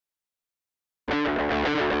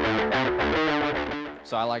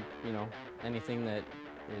So I like, you know, anything that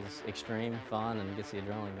is extreme, fun, and gets the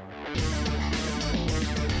adrenaline going.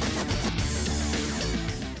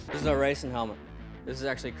 This is our racing helmet. This is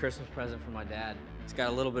actually a Christmas present from my dad. It's got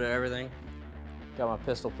a little bit of everything. Got my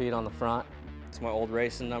Pistol Pete on the front. It's my old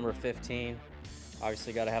racing number 15.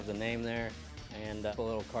 Obviously got to have the name there, and a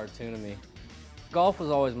little cartoon of me. Golf was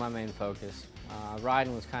always my main focus.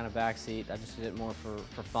 Riding was kind of backseat. I just did it more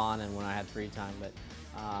for fun and when I had free time. But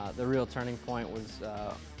the real turning point was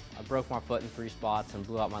I broke my foot in 3 spots and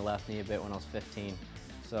blew out my left knee a bit when I was 15.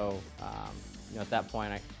 So you know, at that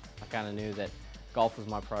point, I kind of knew that golf was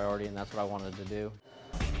my priority and that's what I wanted to do.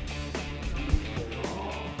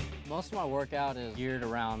 Most of my workout is geared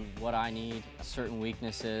around what I need, certain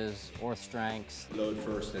weaknesses or strengths. Load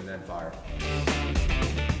first and then fire.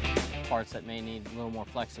 Parts that may need a little more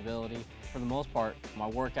flexibility. For the most part, my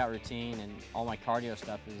workout routine and all my cardio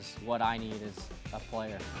stuff is what I need as a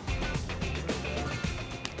player.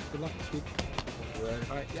 Good luck this week. Good.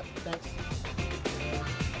 All right, yep, thanks.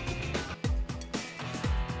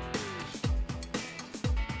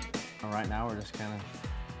 Right now we're just kind of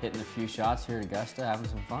hitting a few shots here at Augusta, having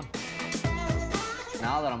some fun.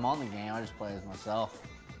 Now that I'm on the game, I just play as myself.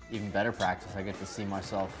 Even better practice, I get to see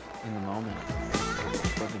myself in the moment.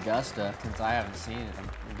 With Augusta, since I haven't seen it,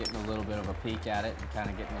 I'm getting a little bit of a peek at it and kind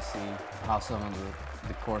of getting to see how some of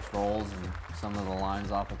the course rolls and some of the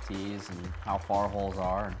lines off of tees and how far holes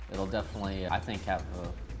are. And it'll definitely, I think, have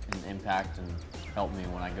an impact and help me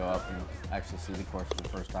when I go up and actually see the course for the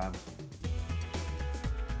first time.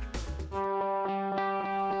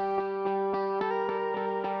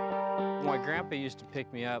 My grandpa used to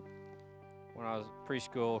pick me up when I was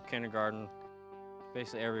preschool, kindergarten,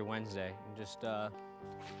 basically every Wednesday, and just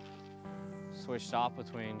switched off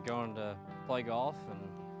between going to play golf and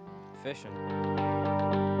fishing.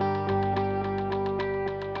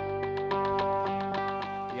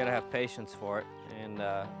 You gotta have patience for it, and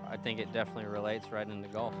I think it definitely relates right into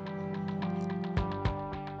golf.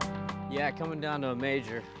 Yeah, coming down to a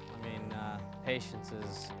major, I mean, patience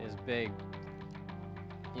is big.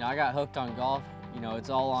 You know, I got hooked on golf. You know, it's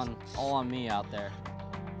all on me out there.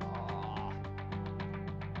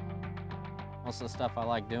 Most of the stuff I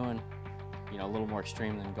like doing, you know, a little more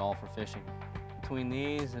extreme than golf or fishing. Between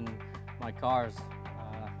these and my cars,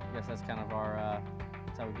 I guess that's kind of our,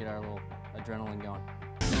 that's how we get our little adrenaline going.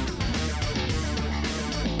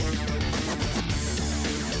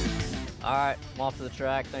 All right, I'm off to the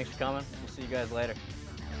track. Thanks for coming. We'll see you guys later.